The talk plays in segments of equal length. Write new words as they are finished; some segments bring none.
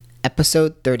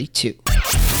episode 32.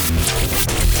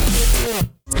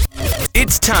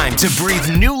 It's time to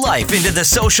breathe new life into the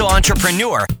social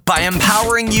entrepreneur by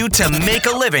empowering you to make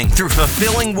a living through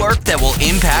fulfilling work that will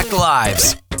impact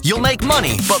lives. You'll make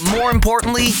money, but more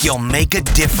importantly, you'll make a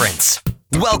difference.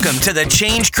 Welcome to the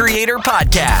Change Creator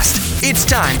Podcast. It's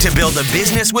time to build a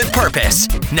business with purpose.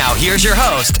 Now here's your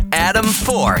host, Adam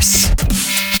Force.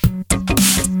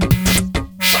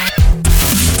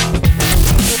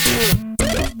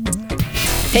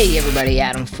 Hey everybody,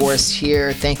 Adam Force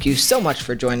here. Thank you so much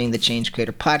for joining the Change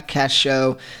Creator Podcast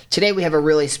show. Today we have a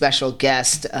really special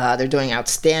guest. They're doing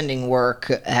outstanding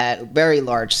work at very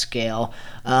large scale.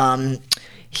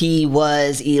 He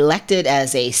was elected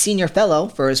as a senior fellow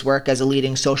for his work as a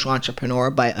leading social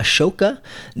entrepreneur by Ashoka.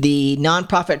 The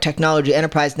Nonprofit Technology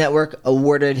Enterprise Network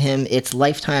awarded him its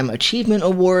Lifetime Achievement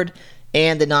Award,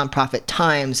 and the Nonprofit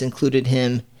Times included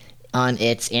him on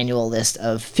its annual list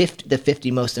of the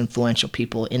 50 most influential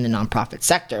people in the nonprofit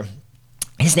sector.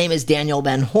 His name is Daniel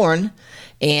Van Horn,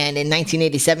 and in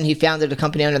 1987 he founded a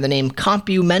company under the name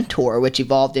CompuMentor, which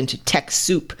evolved into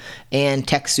TechSoup and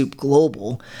TechSoup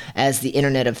Global as the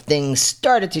Internet of Things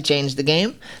started to change the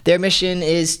game. Their mission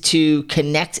is to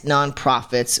connect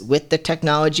nonprofits with the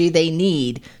technology they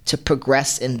need to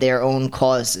progress in their own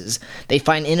causes. They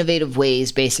find innovative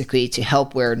ways, basically, to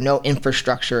help where no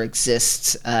infrastructure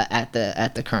exists at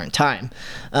the current time.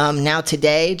 Now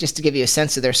today, just to give you a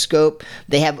sense of their scope,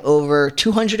 they have over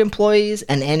 200 employees,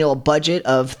 an annual budget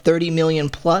of 30 million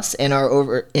plus, and are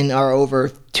over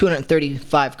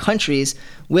 235 countries,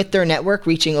 with their network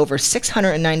reaching over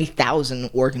 690,000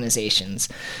 organizations.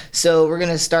 So we're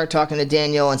going to start talking to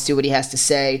Daniel and see what he has to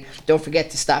say. Don't forget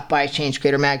to stop by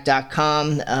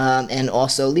changecreatormag.com and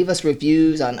also leave us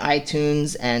reviews on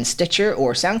iTunes and Stitcher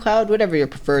or SoundCloud, whatever your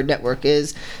preferred network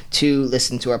is, to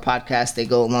listen to our podcast. They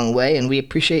go a long way, and we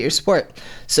appreciate your support.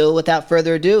 So without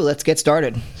further ado, let's get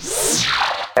started.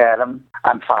 Adam,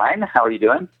 I'm fine. How are you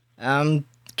doing?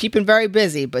 Keeping very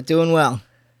busy, but doing well.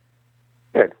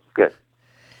 Good.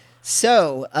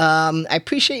 So, I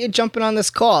appreciate you jumping on this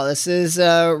call. This is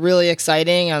really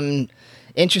exciting. I'm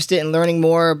interested in learning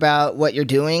more about what you're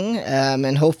doing,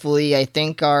 and hopefully I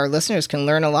think our listeners can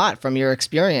learn a lot from your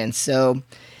experience. So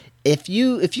if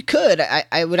you could,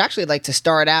 I would actually like to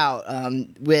start out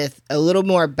with a little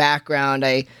more background.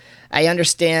 I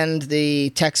understand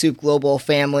the TechSoup Global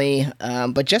family,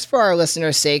 but just for our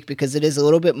listeners' sake, because it is a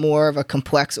little bit more of a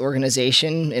complex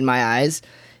organization in my eyes,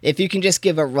 if you can just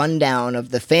give a rundown of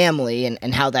the family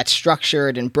and how that's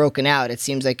structured and broken out. It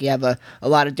seems like you have a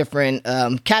lot of different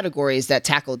categories that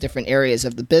tackle different areas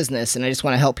of the business, and I just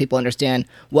want to help people understand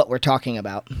what we're talking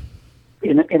about.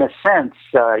 In a sense,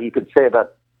 you could say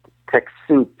about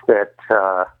TechSoup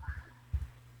that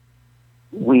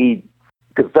we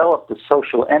developed the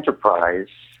social enterprise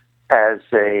as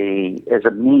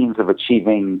a means of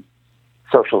achieving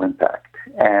social impact.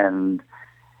 And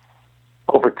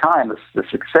over time, the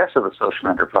success of the social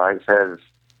enterprise has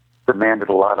demanded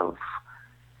a lot of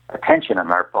attention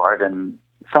on our part, and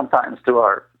sometimes to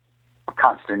our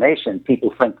consternation,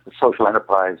 people think the social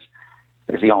enterprise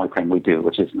is the only thing we do,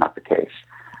 which is not the case.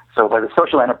 So by the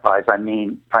social enterprise, I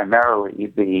mean primarily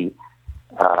the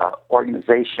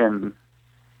organization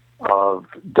of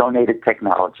donated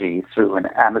technology through an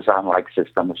Amazon-like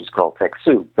system, which is called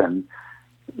TechSoup, and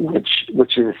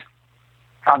which is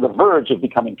on the verge of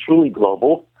becoming truly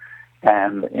global.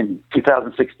 And in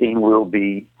 2016, we'll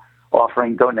be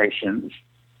offering donations,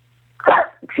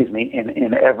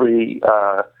 in every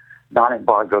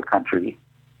non-embargo country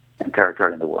and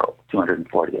territory in the world,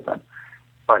 240 of them.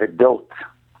 But it built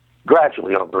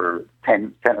gradually over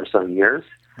 10 or so years,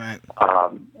 right,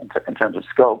 in terms of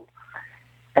scope.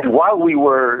 And while we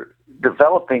were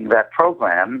developing that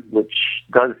program, which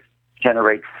does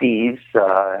generate fees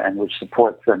and which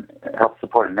helps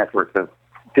support a network of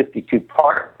 52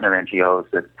 partner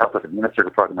NGOs that help us administer the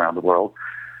program around the world,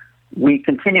 we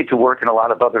continue to work in a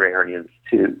lot of other areas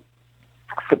to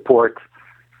support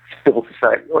civil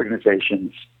society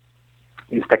organizations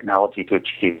use technology to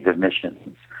achieve their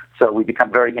missions. So we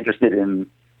become very interested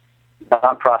in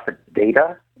nonprofit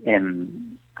data,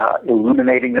 in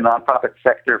illuminating the nonprofit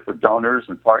sector for donors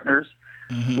and partners.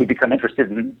 Mm-hmm. We become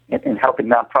interested in helping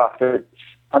nonprofits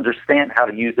understand how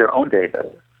to use their own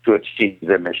data to achieve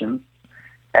their missions.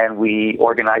 And we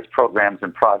organize programs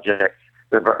and projects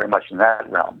that are very much in that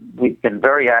realm. We've been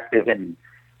very active in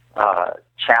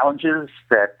challenges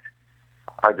that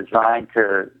are designed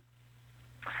to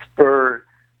spur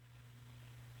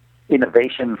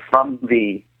innovation from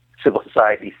the civil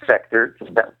society sector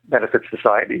to benefit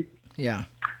society. Yeah.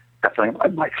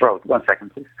 Definitely my throat. 1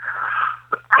 second, please.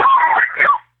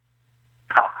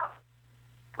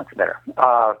 there.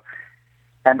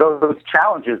 And those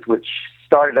challenges, which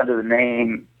started under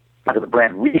the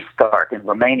brand Restart in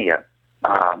Romania,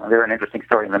 they're an interesting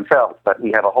story in themselves, but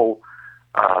we have a whole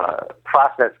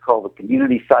process called the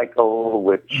community cycle,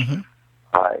 which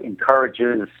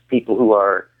encourages people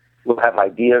who have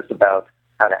ideas about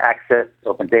how to access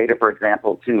open data, for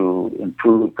example, to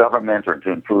improve government or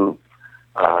to improve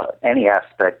any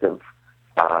aspect of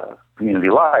community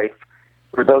life,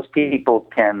 where those people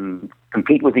can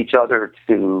compete with each other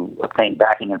to obtain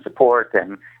backing and support,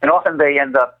 and often they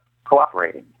end up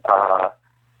cooperating.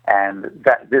 And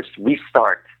that this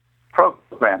Restart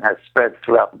program has spread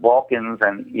throughout the Balkans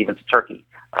and even to Turkey.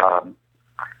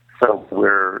 So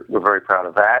we're very proud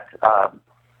of that.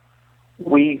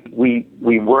 We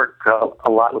work a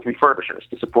lot with refurbishers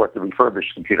to support the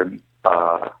refurbished computer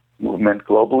movement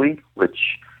globally,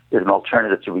 which is an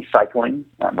alternative to recycling,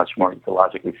 a much more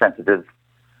ecologically sensitive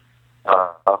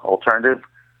alternative.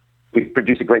 We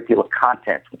produce a great deal of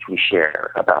content which we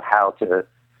share about how to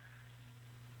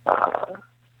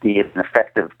be an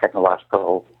effective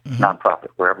technological nonprofit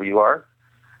wherever you are.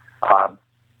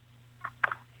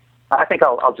 I think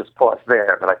I'll just pause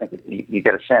there, but I think you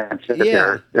get a sense that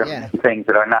there are things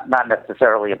that are not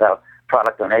necessarily about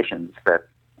product donations that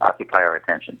occupy our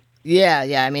attention.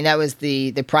 Yeah. I mean, that was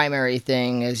the primary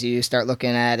thing as you start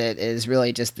looking at it, is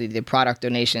really just the product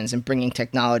donations and bringing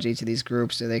technology to these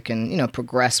groups so they can,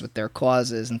 progress with their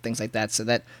causes and things like that. So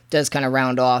that does kind of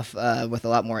round off with a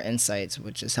lot more insights,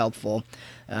 which is helpful.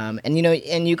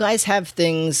 And you guys have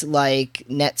things like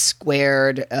Net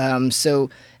Squared, and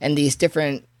these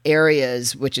different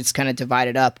areas, which it's kind of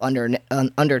divided up under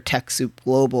TechSoup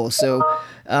Global. So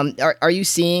are you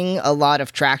seeing a lot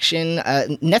of traction?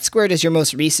 Net Squared is your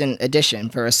most recent addition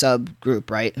for a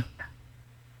subgroup, right?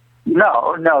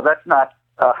 No, that's not.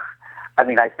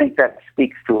 I think that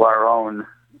speaks to our own,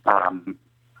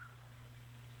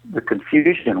 the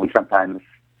confusion we sometimes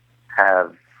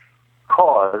have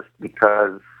caused,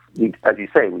 because as you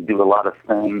say, we do a lot of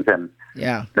things, and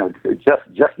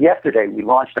just yesterday we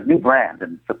launched a new brand,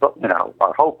 and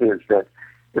our hope is that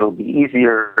it'll be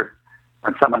easier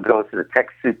when someone goes to the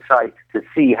TechSoup site to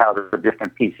see how the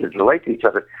different pieces relate to each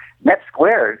other. Net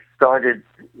Squared started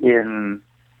in,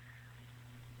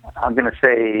 I'm going to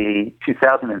say,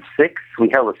 2006. We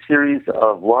held a series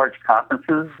of large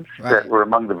conferences that were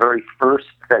among the very first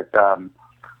that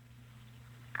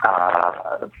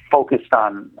focused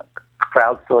on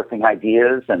crowdsourcing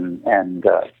ideas and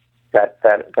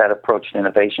that approach to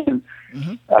innovation.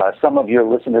 Some of your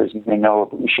listeners may know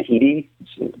of Ushahidi,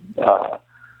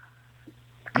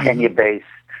 Kenya-based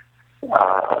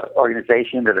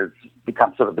organization that has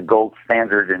become sort of the gold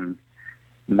standard in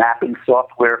mapping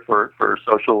software for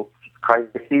social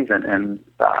crises, and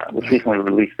which recently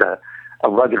released a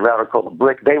rugged router called the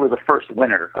Brick. They were the first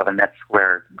winner of a Net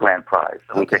Squared Grand Prize.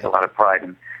 So we take a lot of pride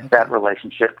in that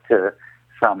relationship to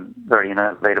some very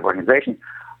innovative organizations.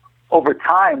 Over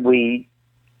time, we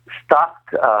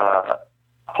stopped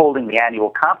holding the annual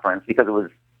conference because there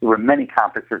were many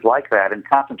conferences like that, and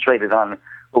concentrated on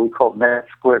what we called Net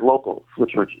Squared Locals,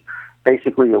 which were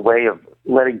basically a way of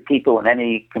letting people in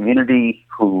any community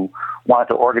who wanted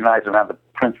to organize around the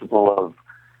principle of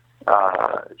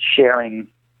sharing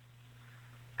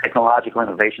technological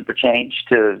innovation for change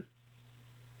to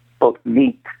both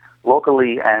meet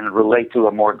locally and relate to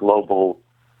a more global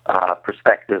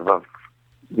perspective of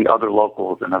the other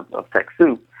locals and of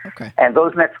TechSoup. Okay. And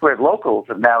those Net Squared Locals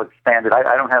have now expanded.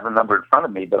 I don't have the number in front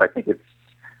of me, but I think it's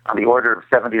on the order of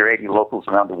 70 or 80 locals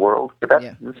around the world. But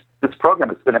this program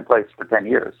has been in place for 10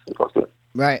 years. Close to it.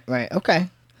 Right. Okay.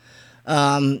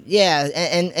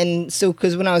 And so,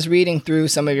 because when I was reading through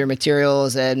some of your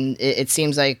materials, and it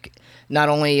seems like not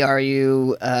only are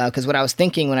you, because what I was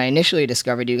thinking when I initially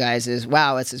discovered you guys is,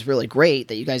 wow, this is really great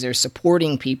that you guys are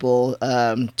supporting people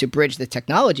to bridge the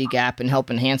technology gap and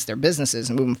help enhance their businesses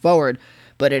and move them forward.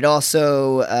 But it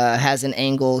also has an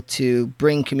angle to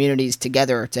bring communities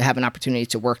together, to have an opportunity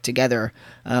to work together.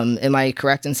 Am I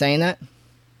correct in saying that?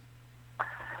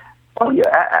 Oh,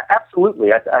 yeah,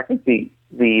 absolutely. I think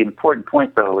the important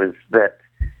point, though, is that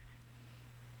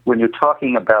when you're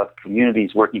talking about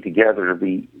communities working together,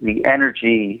 the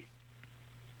energy,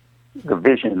 the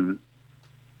vision,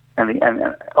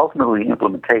 and ultimately the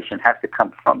implementation has to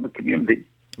come from the community.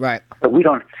 Right. But we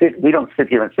don't sit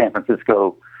here in San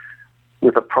Francisco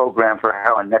with a program for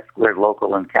how a Net Squared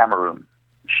local in Cameroon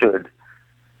should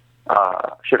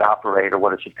operate or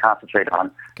what it should concentrate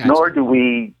on. Gotcha. Nor do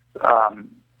we have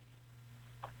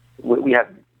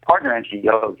partner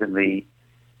NGOs in the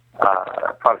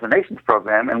Products and Nations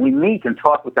program, and we meet and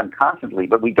talk with them constantly,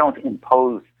 but we don't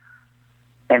impose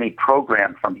any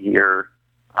program from here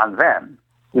on them.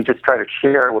 We just try to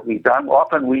share what we've done.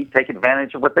 Often we take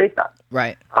advantage of what they've done.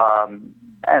 Right.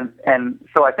 And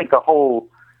so I think the whole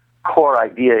core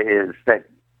idea is that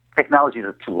technology is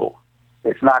a tool.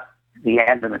 It's not the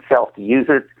end in itself to use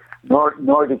it,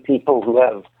 nor do people who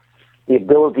have the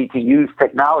ability to use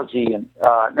technology and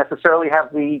necessarily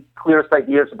have the clearest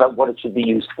ideas about what it should be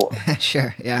used for.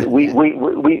 Sure, yeah. We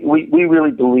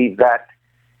really believe that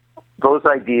those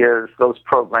ideas, those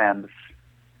programs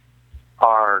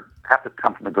have to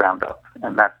come from the ground up,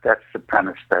 and that's the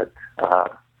premise that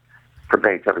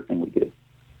pervades everything we do.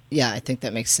 Yeah, I think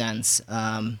that makes sense.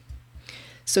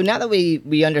 So now that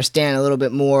we understand a little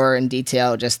bit more in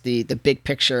detail just the big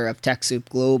picture of TechSoup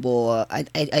Global, I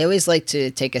always like to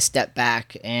take a step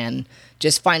back and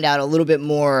just find out a little bit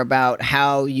more about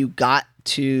how you got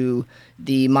to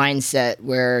the mindset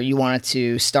where you wanted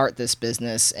to start this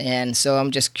business. And so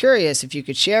I'm just curious if you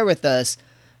could share with us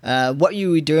what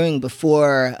you were doing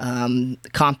before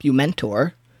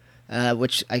CompuMentor,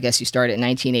 which I guess you started in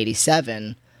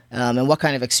 1987. And what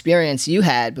kind of experience you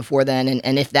had before then,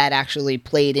 and if that actually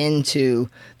played into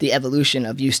the evolution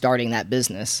of you starting that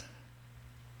business.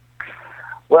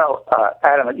 Well,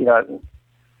 Adam,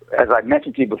 as I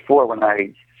mentioned to you before when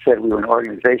I said we were an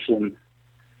organization,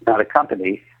 not a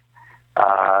company,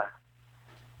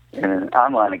 in an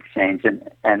online exchange,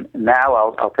 and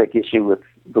now I'll take issue with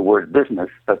the word business,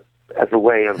 but as a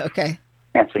way of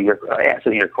answering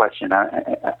your question.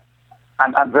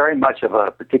 I'm very much of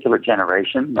a particular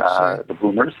generation, Sure. the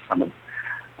boomers. I'm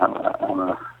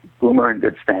a boomer in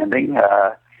good standing,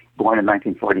 born in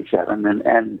 1947.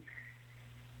 And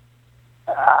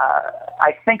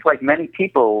I think like many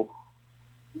people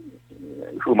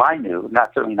whom I knew,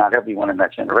 certainly not everyone in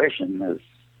that generation, as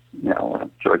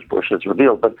George Bush has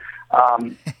revealed, but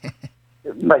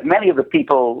like many of the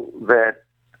people that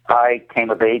I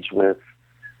came of age with,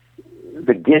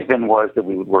 the given was that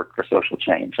we would work for social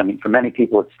change. I mean, for many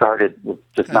people, it started with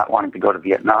just not wanting to go to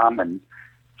Vietnam and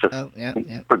just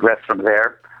progress from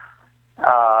there.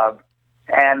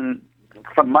 And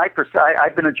from my perspective,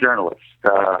 I've been a journalist.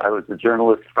 I was a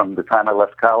journalist from the time I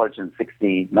left college in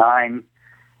 '69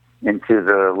 into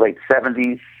the late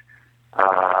 '70s.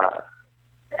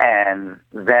 And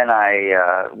then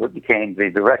I became the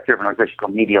director of an organization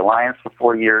called Media Alliance for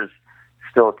 4 years,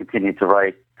 still continued to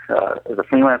write as a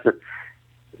freelancer.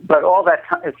 But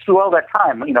through all that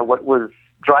time, what was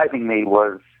driving me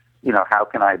was, how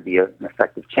can I be an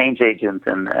effective change agent?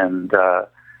 And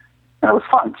it was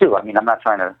fun too. I mean, I'm not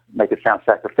trying to make it sound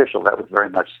sacrificial. That was very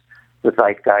much the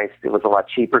zeitgeist. It was a lot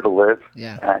cheaper to live,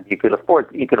 and you could afford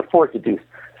to do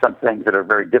some things that are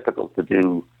very difficult to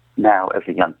do now as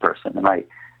a young person. And I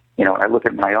look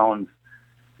at my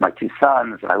two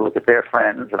sons, and I look at their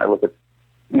friends, and I look at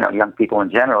young people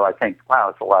in general. I think, wow,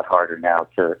 it's a lot harder now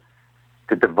to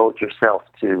devote yourself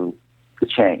to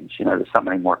change. There's so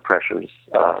many more pressures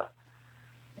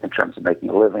in terms of making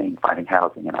a living, finding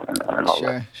housing, and all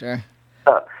that. Sure.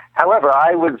 However,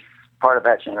 I was part of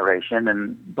that generation,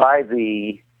 and by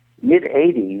the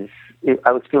mid-'80s,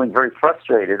 I was feeling very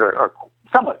frustrated, or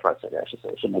somewhat frustrated, I should say.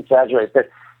 I shouldn't exaggerate,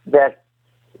 that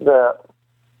the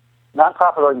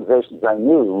nonprofit organizations I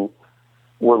knew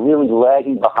were really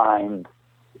lagging behind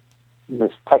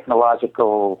this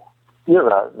technological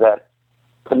era that,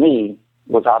 to me,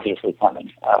 was obviously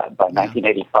coming. By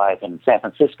 1985 in San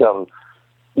Francisco,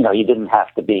 you didn't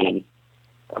have to be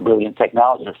a brilliant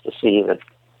technologist to see that,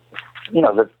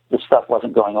 that this stuff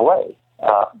wasn't going away.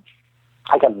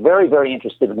 I got very, very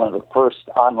interested in one of the first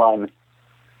online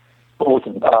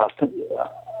bulletin,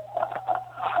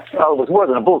 it was more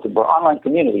than a bulletin, but online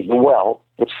communities, The Well,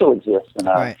 which still exists in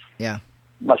a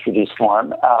much reduced form,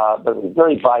 but it was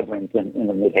very vibrant in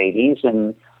the mid-'80s.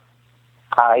 And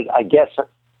I guess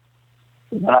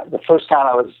the first time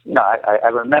I was, I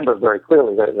remember very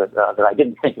clearly that I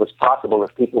didn't think it was possible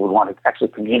that people would want to actually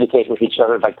communicate with each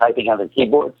other by typing on their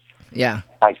keyboards. Yeah.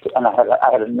 I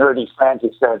had a nerdy friend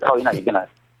who said, "Oh, you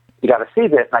got to see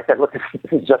this." And I said, "Look, this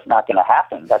is just not going to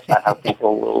happen. That's not how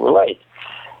people will relate."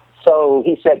 So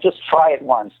he said, "Just try it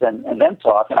once and then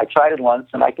talk." And I tried it once,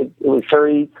 and it was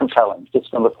very compelling just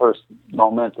from the first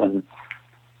moment. And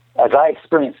as I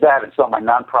experienced that and saw my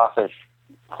nonprofit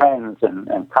friends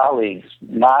and colleagues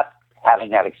not having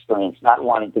that experience, not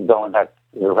wanting to go in that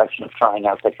direction of trying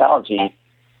out technology,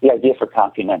 the idea for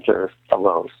CompuMentor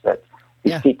arose, that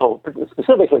these people,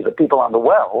 specifically the people on The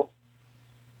Well,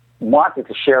 wanted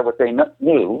to share what they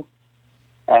knew,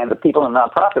 and the people in the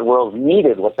nonprofit world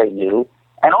needed what they knew,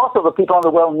 and also the people on The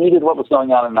Well needed what was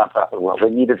going on in the nonprofit world. They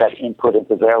needed that input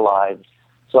into their lives.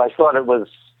 So I thought it was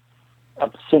a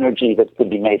synergy that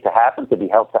could be made to happen, could be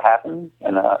helped to happen,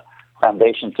 and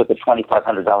foundation took a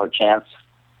 $2,500 chance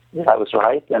that I was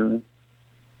right, and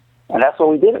that's what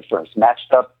we did at first.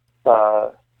 Matched up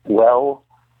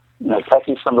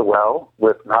techies from the well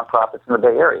with nonprofits in the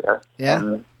Bay Area. Yeah,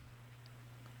 and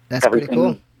that's pretty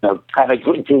cool. Kind of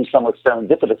grew somewhat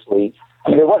serendipitously. I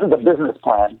mean, there wasn't a business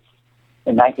plan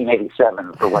in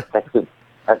 1987 for what TechSoup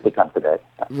has become today.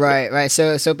 Right.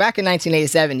 So back in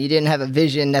 1987, you didn't have a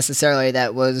vision necessarily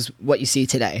that was what you see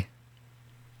today.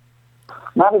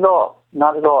 Not at all.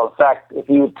 Not at all. In fact, if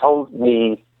you had told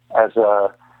me as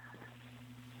a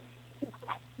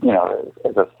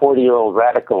 40-year-old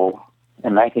radical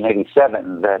in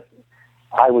 1987 that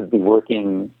I would be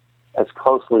working as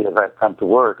closely as I've come to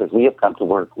work, as we have come to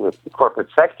work with the corporate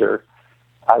sector,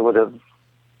 I would have,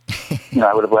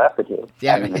 laughed at you.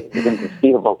 Yeah. I mean, it's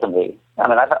inconceivable to me. I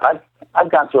mean, I've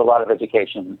gone through a lot of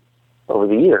education over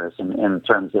the years in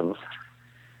terms of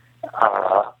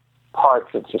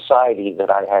parts of society that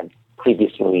I had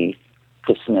previously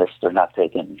dismissed or not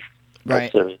taken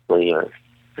as seriously or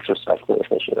as respectfully as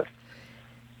I should have.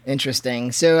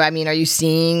 Interesting. So, I mean, are you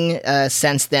seeing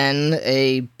since then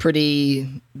a pretty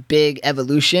big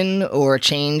evolution or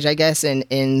change, I guess,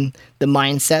 in the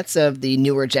mindsets of the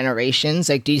newer generations?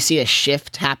 Like, do you see a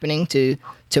shift happening to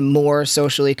more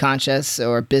socially conscious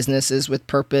or businesses with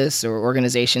purpose or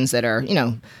organizations that are,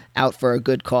 out for a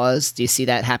good cause? Do you see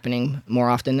that happening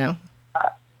more often now?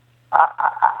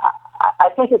 I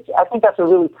think that's a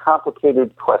really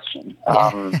complicated question.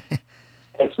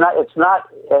 It's not,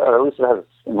 or at least it has,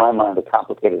 in my mind, a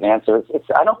complicated answer.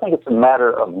 I don't think it's a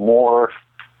matter of more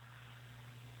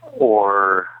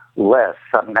or less.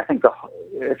 I mean, I think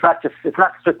it's not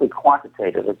strictly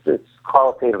quantitative. It's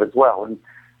qualitative as well. And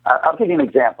I'll give you an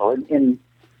example.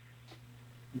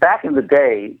 Back in the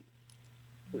day,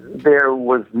 there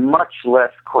was much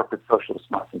less corporate social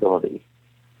responsibility,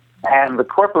 and the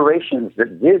corporations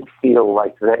that did feel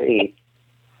like they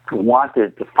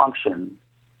wanted to function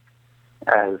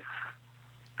as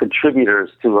contributors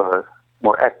to a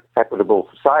more equitable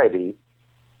society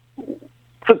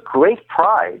took great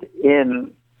pride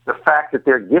in the fact that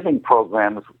their giving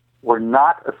programs were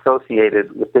not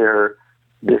associated with their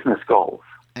business goals.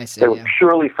 I see, they were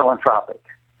purely philanthropic.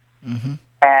 Mm-hmm.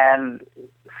 And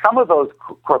some of those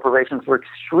corporations were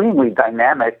extremely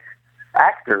dynamic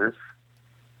actors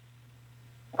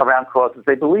around causes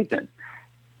they believed in.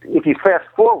 If you fast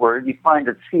forward, you find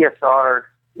that CSR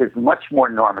is much more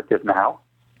normative now,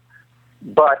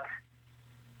 but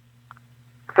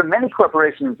for many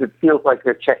corporations, it feels like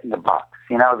they're checking a box.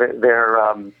 And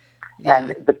the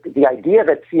idea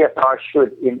that CSR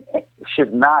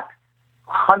should not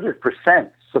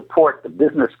 100% support the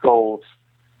business goals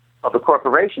of the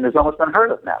corporation is almost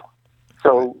unheard of now.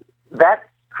 So that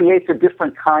creates a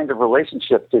different kind of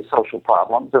relationship to social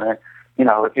problems. And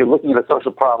if you're looking at a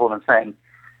social problem and saying,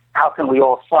 "How can we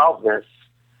all solve this?"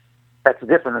 That's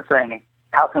different than saying,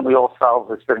 "How can we all solve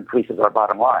this that increases our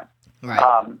bottom line?"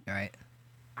 Right.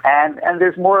 And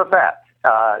there's more of that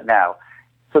now.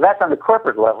 So that's on the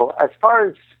corporate level. As far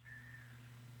as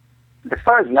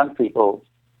young people,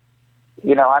 I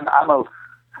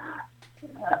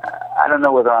don't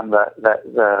know whether I'm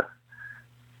the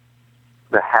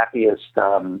happiest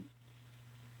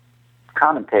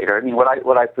commentator. I mean,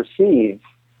 what I perceive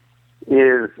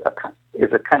is a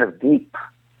kind of deep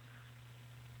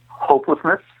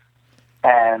hopelessness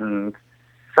and, to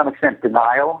some extent,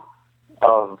 denial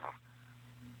of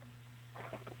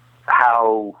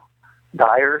how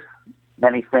dire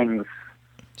many things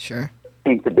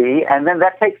seem to be, and then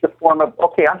that takes the form of,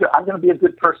 okay, I'm going to be a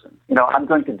good person. I'm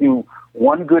going to do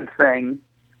one good thing,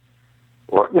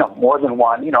 or more than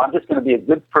one. I'm just going to be a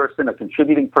good person, a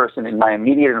contributing person in my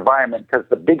immediate environment, because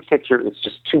the big picture is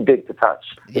just too big to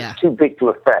touch. Yeah. It's too big to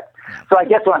affect. Yeah. So I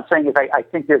guess what I'm saying is I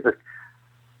think there's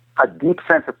a deep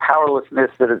sense of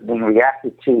powerlessness that is being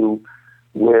reacted to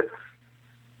with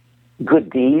good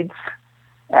deeds,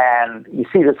 and you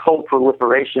see this whole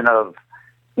proliferation of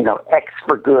X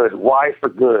for good, Y for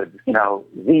good,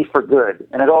 Z for good,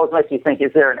 and it always makes you think: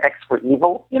 is there an X for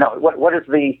evil?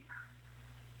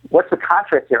 What's the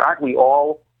contrast here? Aren't we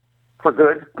all for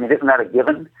good? I mean, isn't that a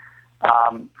given?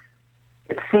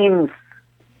 It seems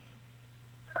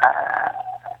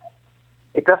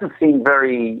it doesn't seem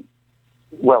very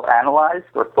well analyzed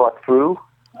or thought through.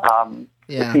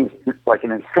 It seems like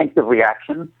an instinctive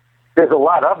reaction. There's a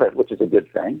lot of it, which is a good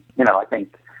thing.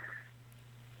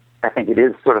 I think it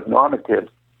is sort of normative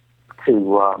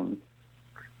to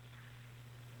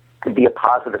be a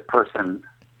positive person.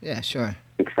 Yeah, sure. To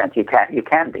the extent you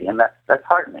can be, and that's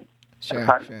heartening. Sure.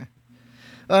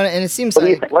 And it seems What do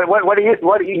you like... think?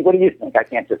 What do you think? I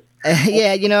can't just...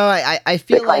 Yeah, I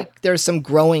feel like there's some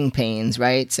growing pains,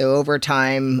 right? So over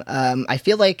time, I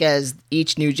feel like as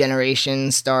each new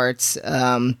generation starts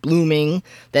blooming,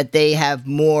 that they have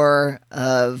more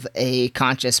of a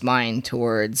conscious mind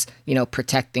towards,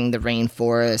 protecting the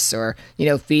rainforests or,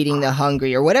 feeding the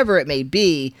hungry or whatever it may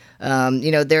be.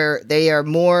 They are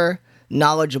more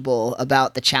knowledgeable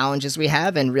about the challenges we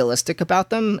have and realistic about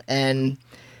them. And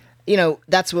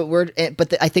that's what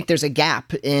I think there's a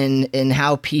gap in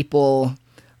how people,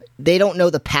 they don't know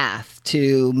the path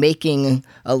to making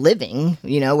a living,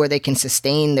 where they can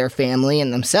sustain their family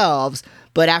and themselves,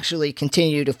 but actually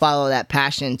continue to follow that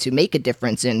passion to make a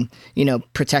difference in,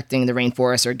 protecting the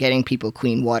rainforest or getting people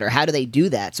clean water. How do they do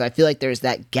that? So I feel like there's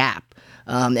that gap.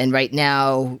 And right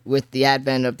now, with the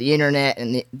advent of the internet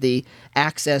and the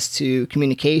access to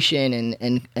communication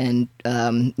and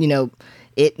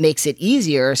it makes it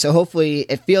easier. So hopefully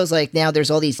it feels like now there's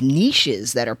all these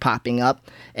niches that are popping up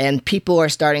and people are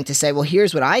starting to say, well,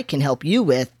 here's what I can help you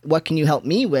with. What can you help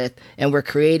me with? And we're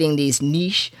creating these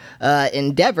niche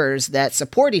endeavors that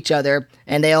support each other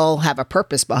and they all have a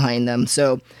purpose behind them.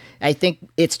 So I think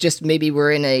it's just maybe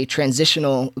we're in a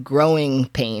transitional growing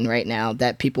pain right now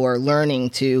that people are learning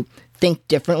to think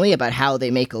differently about how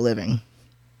they make a living.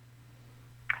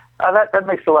 That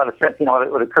makes a lot of sense.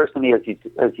 What occurs to me as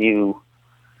you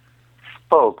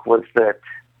spoke was that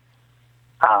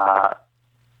I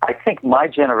think my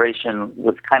generation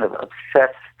was kind of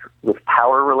obsessed with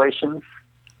power relations.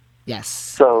 Yes.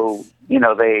 So,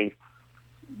 they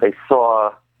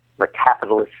saw the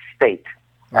capitalist state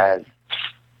as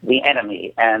the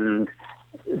enemy, and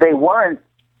they weren't,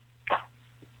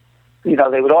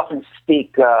 they would often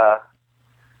speak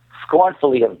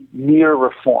scornfully of mere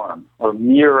reform or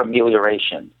mere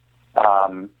amelioration,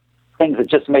 things that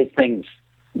just made things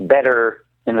better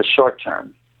in the short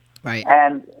term. Right.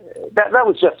 And that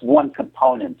was just one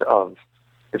component of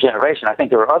the generation. I think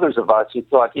there were others of us who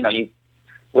thought,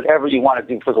 whatever you want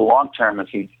to do for the long term,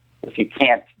 if you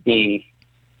can't be,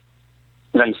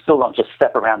 you still don't just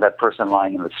step around that person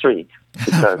lying in the street.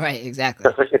 Right,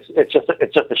 exactly. It's just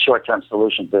a short-term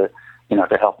solution to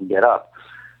help them get up.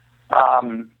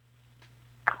 I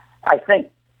think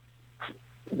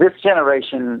this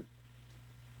generation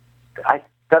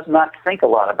does not think a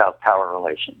lot about power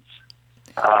relations.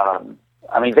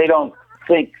 They don't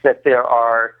think that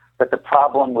that the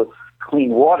problem with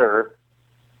clean water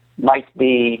might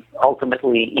be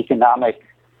ultimately economic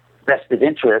vested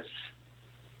interests,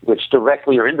 which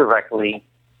directly or indirectly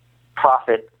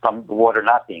profit from the water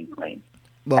not being clean,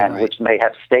 which may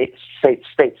have state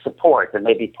support and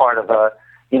may be part of a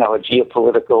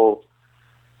geopolitical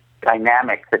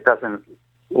dynamic that doesn't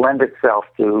lend itself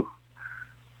to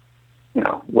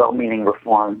well-meaning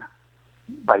reform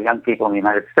by young people in the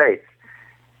United States.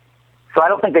 So I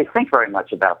don't think they think very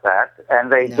much about that,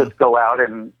 and they just go out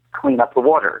and clean up the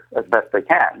water as best they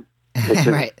can. Which is,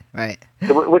 right.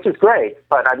 Which is great,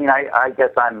 but I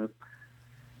guess I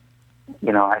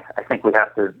think we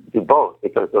have to do both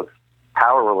because those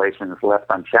power relations left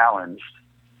unchallenged.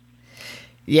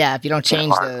 Yeah, if you don't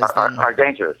change those, are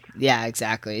dangerous. Yeah,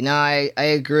 exactly. No, I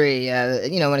agree.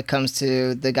 When it comes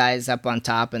to the guys up on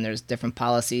top, and there's different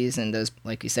policies, and those,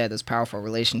 like you said, those powerful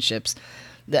relationships.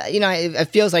 It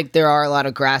feels like there are a lot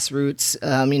of grassroots.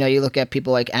 You look at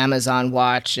people like Amazon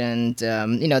Watch and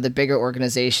the bigger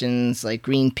organizations like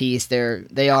Greenpeace.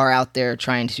 They are out there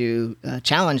trying to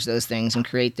challenge those things and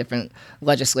create different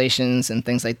legislations and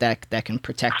things like that that can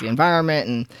protect the environment.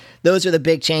 And those are the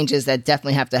big changes that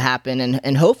definitely have to happen.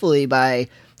 And hopefully by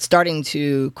starting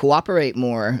to cooperate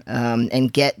more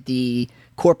and get the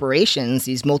corporations,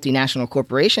 these multinational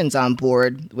corporations on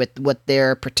board with what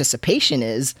their participation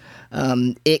is,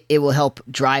 it will help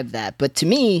drive that. But to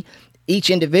me, each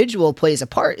individual plays a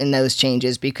part in those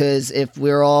changes because if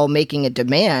we're all making a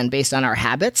demand based on our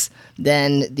habits,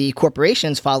 then the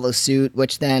corporations follow suit,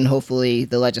 which then hopefully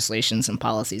the legislations and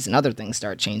policies and other things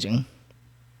start changing.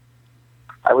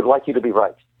 I would like you to be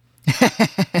right.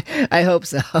 I hope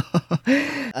so.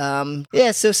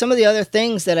 So some of the other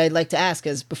things that I'd like to ask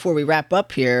is before we wrap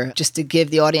up here, just to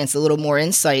give the audience a little more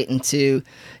insight into,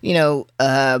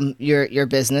 your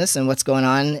business and what's going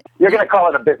on. You're going to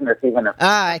call it a business, even if...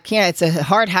 I can't. It's a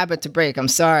hard habit to break. I'm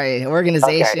sorry.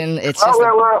 Organization. Okay. It's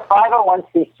we're a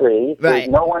 501c3. Right.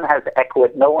 No one has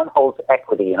equity. No one holds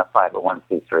equity in a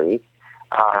 501c3.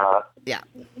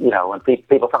 When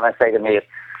people sometimes say to me,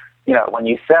 when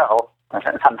you sell, there's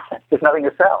nothing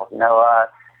to sell.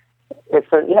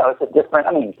 It's a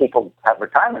different. People have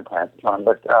retirement plans and so on,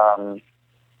 but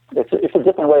it's a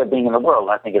different way of being in the world.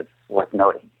 I think it's worth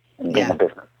noting in being a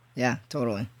business. Yeah,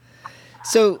 totally.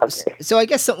 So I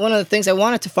guess one of the things I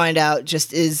wanted to find out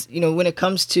just is, when it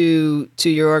comes to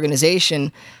your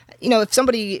organization,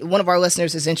 if one of our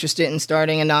listeners is interested in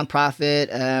starting a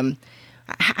nonprofit,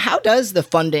 how does the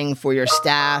funding for your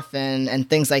staff and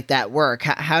things like that work?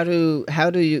 How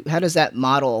does that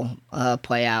model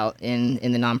play out in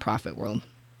the nonprofit world?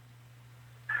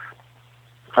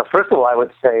 First of all, I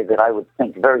would say that I would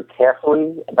think very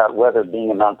carefully about whether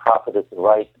being a nonprofit is the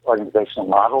right organizational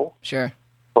model. Sure.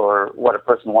 For what a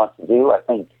person wants to do. I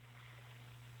think,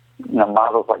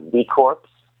 models like B Corp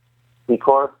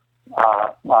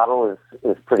model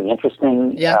is pretty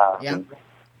interesting. Yeah.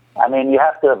 I mean, you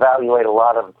have to evaluate a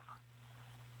lot of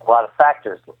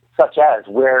factors, such as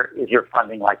where is your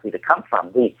funding likely to come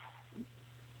from.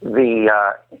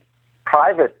 The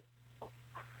private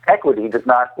equity does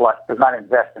not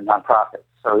invest in nonprofits.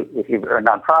 So if you're a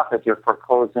nonprofit, you're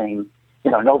foreclosing.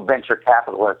 No venture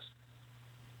capitalist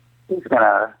is going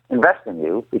to invest in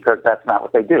you because that's not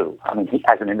what they do. I mean,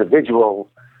 as an individual,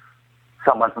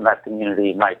 someone from that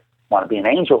community might want to be an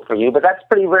angel for you, but that's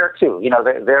pretty rare too.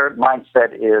 Their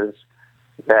mindset is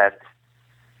that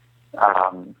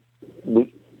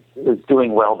is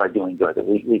doing well by doing good.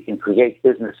 We can create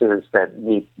businesses that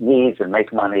meet needs and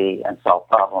make money and solve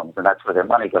problems, and that's where their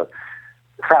money goes.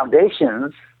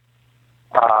 Foundations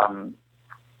can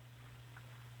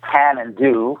and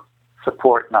do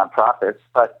support nonprofits,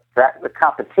 but the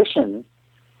competition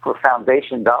for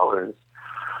foundation dollars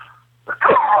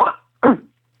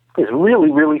is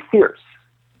really, really fierce.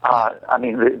 I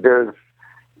mean, there's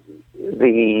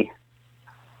the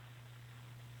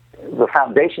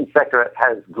foundation sector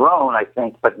has grown, I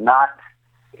think, but not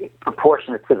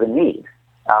proportionate to the need,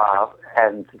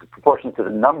 and proportionate to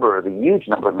the huge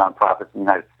number of nonprofits in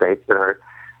the United States that are,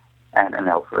 and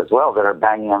elsewhere as well, that are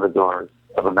banging on the doors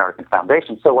of American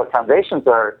foundations. So what foundations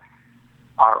are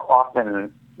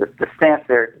often, the stance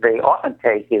they often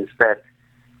take is that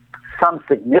some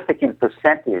significant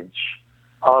percentage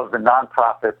of the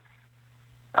nonprofit's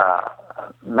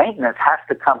maintenance has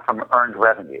to come from earned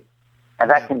revenue. And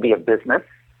that can be a business,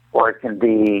 or it can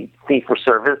be fee for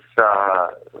service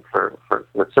for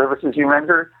the services you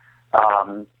render.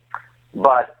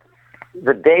 But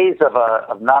the days of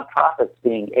nonprofits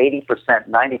being 80%,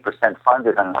 90%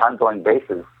 funded on an ongoing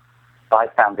basis by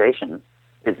foundations,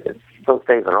 those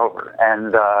days are over.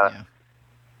 And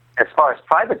as far as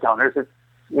private donors,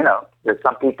 there's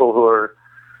some people who are,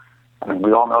 I mean,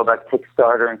 we all know about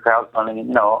Kickstarter and crowdfunding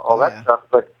and, all that stuff,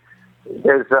 but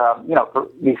there's,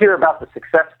 you hear about the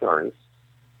success stories,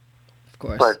 of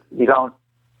course, but you don't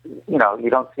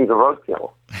see the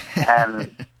roadkill.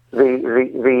 And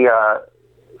the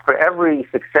for every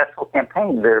successful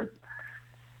campaign,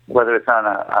 whether it's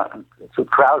on through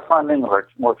crowdfunding or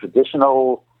more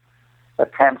traditional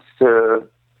attempts to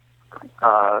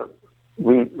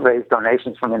raise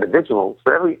donations from individuals,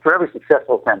 for every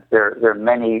successful attempt, there are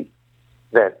many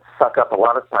that suck up a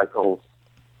lot of cycles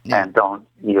and don't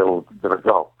yield the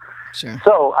result. Sure.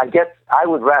 So I guess I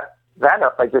would wrap that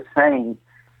up by just saying,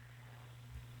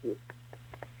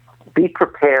 be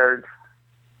prepared.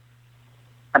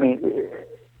 I mean,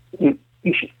 you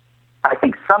should. I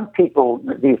think some people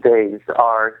these days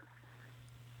are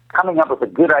coming up with a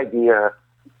good idea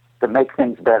to make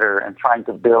things better and trying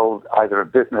to build either a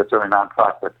business or a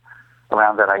nonprofit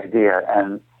around that idea.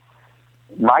 And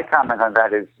my comment on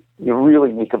that is, you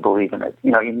really need to believe in it.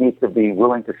 You need to be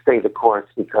willing to stay the course,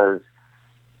 because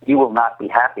you will not be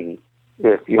happy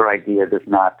if your idea does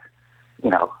not,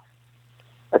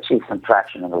 achieve some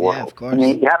traction in the world. Yeah, of course. I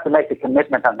mean, you have to make a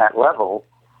commitment on that level,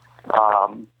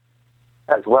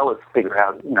 as well as figure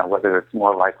out, whether it's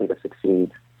more likely to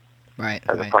succeed right,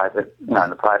 as a private, in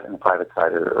the private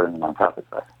side or in the nonprofit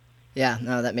side. Yeah,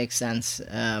 no, that makes sense.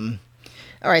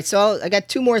 All right, so I got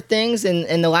two more things,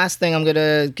 and the last thing, I'm going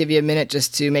to give you a minute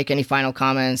just to make any final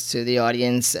comments to the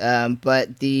audience.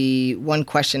 But the one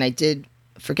question I did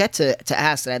forget to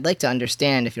ask that I'd like to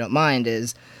understand, if you don't mind,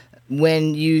 is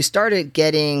when you started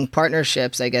getting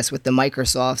partnerships, I guess, with the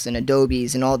Microsofts and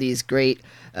Adobes and all these great,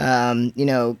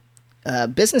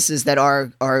 businesses that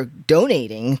are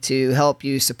donating to help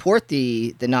you support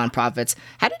the nonprofits.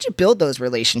 How did you build those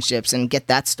relationships and get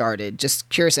that started? Just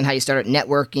curious on how you started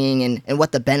networking and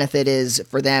what the benefit is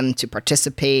for them to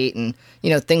participate and,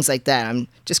 things like that. I'm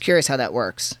just curious how that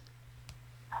works.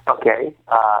 Okay.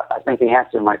 I think the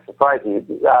answer might surprise you.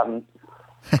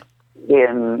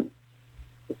 In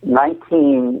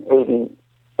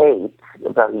 1988,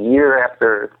 about a year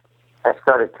after I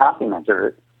started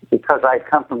Complimenter, because I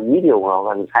come from the media world,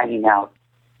 I was hanging out,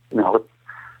 with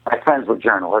my friends were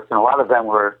journalists, and a lot of them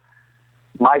were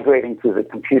migrating to the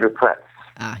computer press.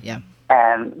 Yeah.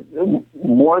 And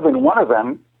more than one of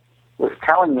them was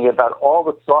telling me about all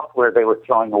the software they were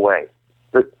throwing away.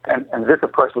 And this,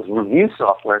 of course, was review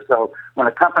software. So when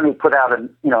a company put out a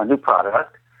new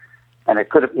product, and it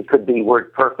could be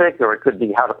WordPerfect, or it could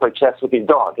be How to Play Chess with Your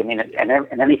Dog, and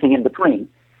anything in between,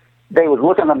 they would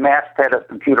look on the masthead of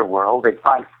Computer World. They'd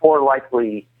find 4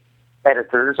 likely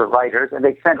editors or writers, and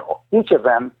they'd send each of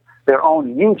them their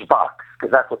own huge box,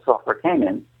 because that's what software came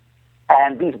in.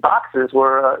 And these boxes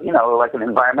were, like an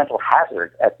environmental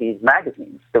hazard at these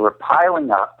magazines. They were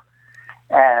piling up,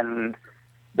 and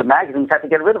the magazines had to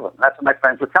get rid of them. That's what my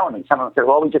friends were telling me. Some of them said,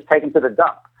 well, we just take them to the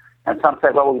dump. And some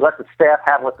said, well, we let the staff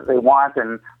have what they want,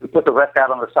 and we put the rest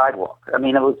out on the sidewalk. I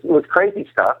mean, it was crazy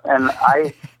stuff. And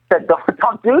I said,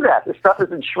 don't do that. This stuff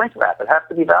is in shrink wrap. It has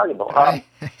to be valuable.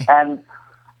 And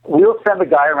we'll send a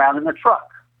guy around in a truck.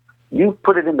 You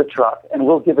put it in the truck, and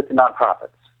we'll give it to nonprofits.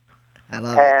 I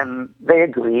love and it. They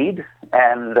agreed,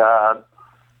 and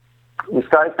we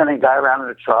started sending a guy around in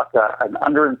a truck, an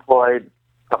underemployed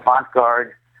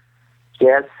avant-garde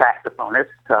jazz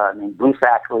saxophonist named Bruce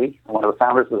Ackley, one of the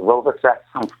founders of the Rover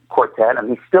Saxophone Quartet, and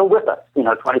he's still with us,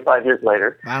 25 years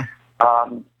later. Wow.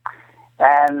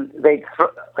 And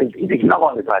he's no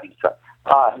longer driving a truck.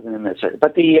 He's an administrator.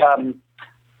 But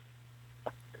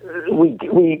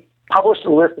we published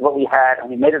a list of what we had, and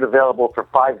we made it available for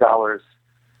 $5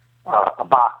 a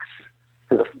box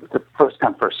to the first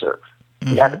come, first serve.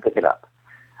 You had to pick it up.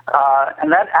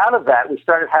 And that out of that, we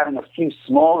started having a few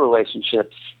small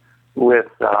relationships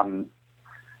with,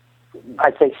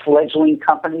 I'd say, fledgling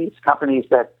companies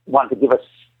that wanted to give us,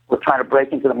 were trying to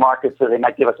break into the market, so they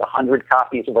might give us 100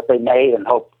 copies of what they made and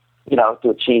hope, to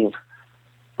achieve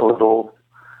a little,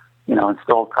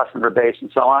 installed customer base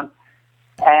and so on.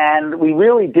 And we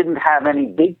really didn't have any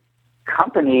big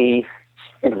company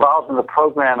involved in the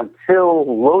program until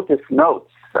Lotus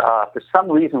Notes, for some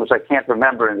reason, which I can't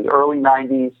remember, in the early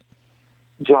 90s,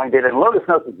 joined it. And Lotus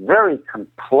Notes is very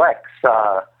complex,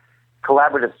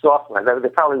 collaborative software. They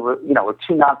probably were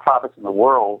 2 nonprofits in the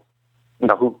world,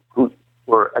 who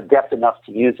were adept enough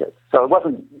to use it. So it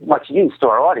wasn't much use to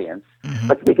our audience,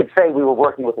 but we could say we were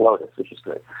working with Lotus, which is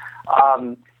good.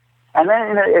 And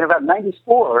then in about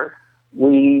 94,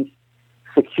 we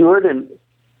secured, and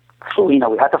we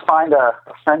had to find a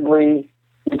friendly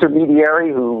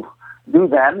intermediary who knew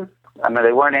them. I mean,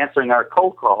 they weren't answering our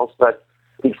cold calls, but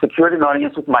we secured an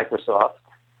audience with Microsoft,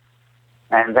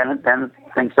 and then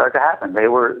things started to happen. They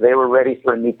were ready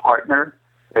for a new partner.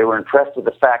 They were impressed with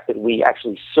the fact that we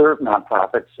actually serve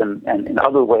nonprofits and in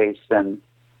other ways than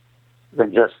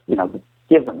just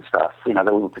give them stuff.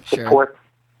 That we could support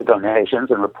the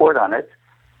donations and report on it.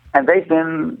 And they've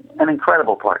been an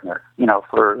incredible partner,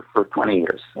 for 20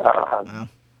 years. Wow.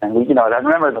 And I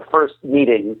remember the first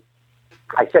meeting,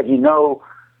 I said,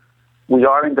 we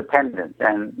are independent,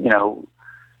 and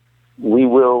we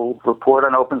will report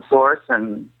on open source,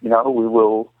 and we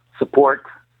will support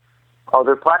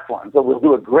other platforms. But we'll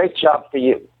do a great job for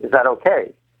you. Is that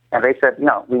okay? And they said,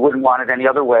 no, we wouldn't want it any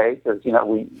other way, because we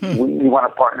want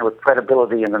to partner with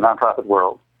credibility in the nonprofit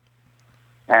world,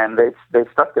 and they've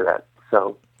stuck to that.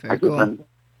 So very I give cool. them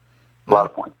a lot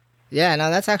of points. Yeah,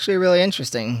 no, that's actually really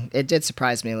interesting. It did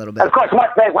surprise me a little bit. And of course,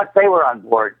 once they were on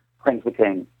board, things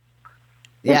became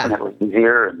infinitely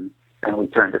easier, and we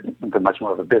turned it into much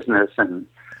more of a business. And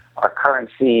our current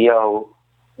CEO,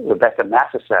 Rebecca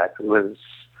Massasak, who was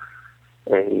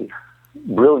a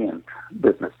brilliant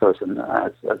business person,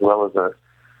 as well as a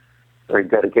very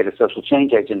dedicated social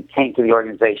change agent, came to the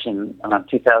organization in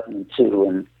 2002,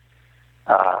 and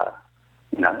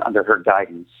under her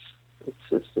guidance, it's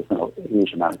just a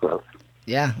huge amount of growth.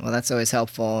 Yeah, well, that's always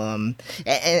helpful.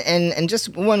 And just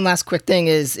one last quick thing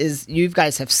is you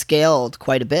guys have scaled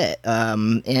quite a bit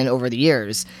and over the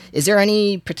years. Is there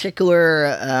any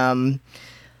particular,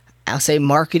 I'll say,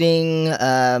 marketing,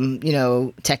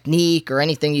 technique or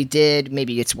anything you did?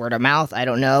 Maybe it's word of mouth, I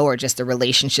don't know, or just the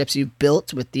relationships you've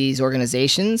built with these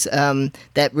organizations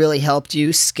that really helped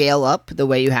you scale up the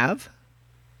way you have?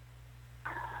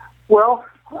 Well,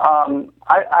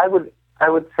 I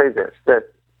would say this, that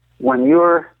when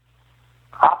you're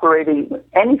operating,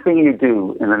 anything you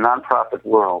do in the nonprofit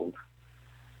world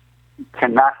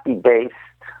cannot be based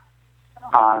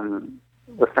on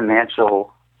the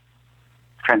financial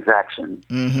transaction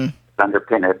to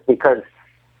underpin it, because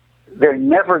they're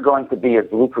never going to be as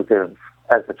lucrative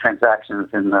as the transactions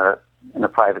in the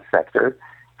private sector.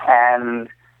 And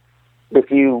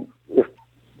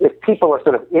if people are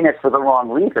sort of in it for the wrong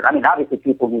reason, I mean, obviously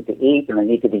people need to eat and they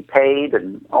need to be paid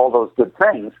and all those good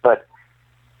things, but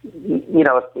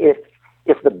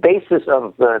if the basis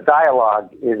of the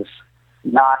dialogue is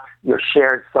not your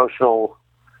shared social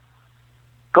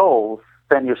goals,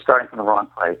 then you're starting from the wrong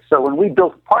place. So when we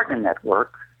built a partner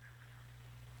network,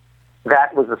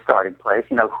 that was the starting place.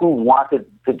 Who wanted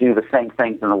to do the same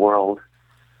things in the world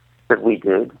that we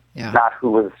did, not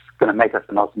who was going to make us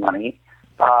the most money.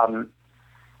 And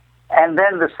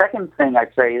then the second thing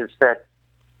I'd say is that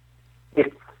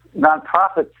if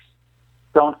nonprofits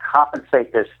don't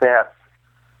compensate their staff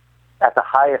at the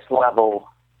highest level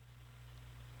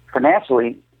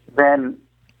financially, then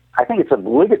I think it's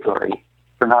obligatory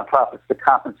for nonprofits to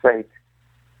compensate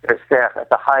their staff at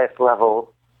the highest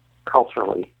level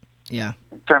culturally. Yeah.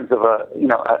 In terms of a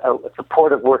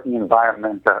supportive working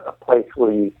environment, a place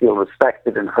where you feel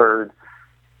respected and heard.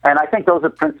 And I think those are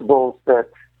principles that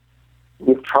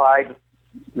we've tried,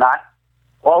 not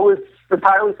always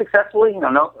entirely successfully.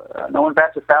 No one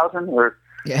bats 1,000 or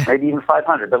maybe even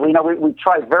 500. But we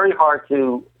tried very hard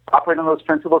to operate on those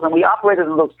principles, and we operated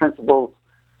on those principles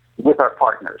with our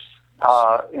partners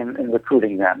in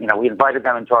recruiting them. We invited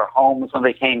them into our homes when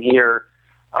they came here.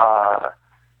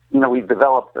 We've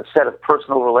developed a set of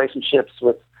personal relationships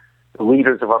with the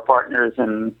leaders of our partners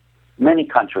in many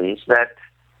countries that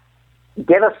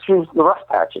get us through the rough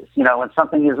patches. When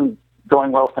something isn't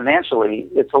going well financially,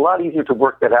 it's a lot easier to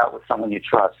work that out with someone you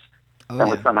trust than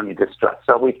with someone you distrust.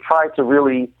 So we've tried to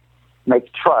really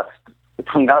make trust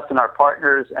between us and our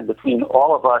partners and between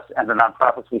all of us and the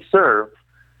nonprofits we serve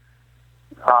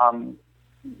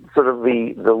sort of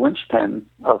the linchpin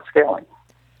of scaling.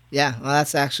 Yeah, well,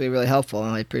 that's actually really helpful,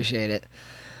 and I appreciate it.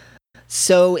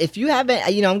 So if you haven't,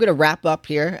 I'm going to wrap up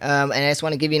here, and I just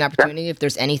want to give you an opportunity if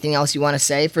there's anything else you want to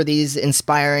say for these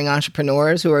inspiring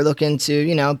entrepreneurs who are looking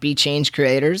to, be change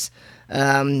creators.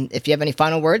 If you have any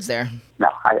final words there. No,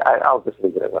 I'll just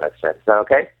leave it at what I've said. Is that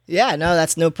okay? Yeah, no,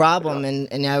 that's no problem.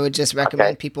 And I would just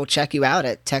recommend people check you out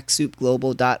at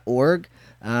TechSoupGlobal.org.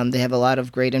 They have a lot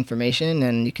of great information,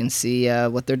 and you can see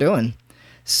what they're doing.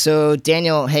 So,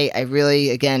 Daniel, hey, I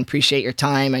really, again, appreciate your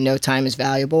time. I know time is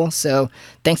valuable. So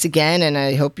thanks again, and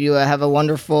I hope you have a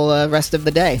wonderful rest of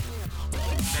the day.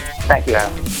 Thank you,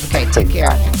 Adam. Okay, take care.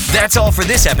 That's all for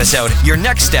this episode. Your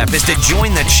next step is to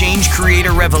join the Change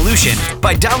Creator Revolution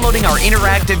by downloading our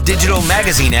interactive digital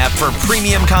magazine app for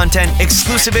premium content,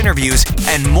 exclusive interviews,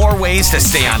 and more ways to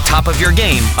stay on top of your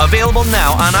game. Available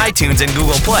now on iTunes and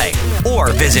Google Play.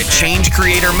 Or visit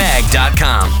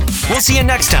ChangeCreatorMag.com. We'll see you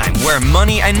next time where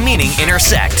money and meaning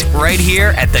intersect right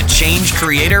here at the Change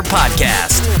Creator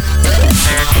Podcast.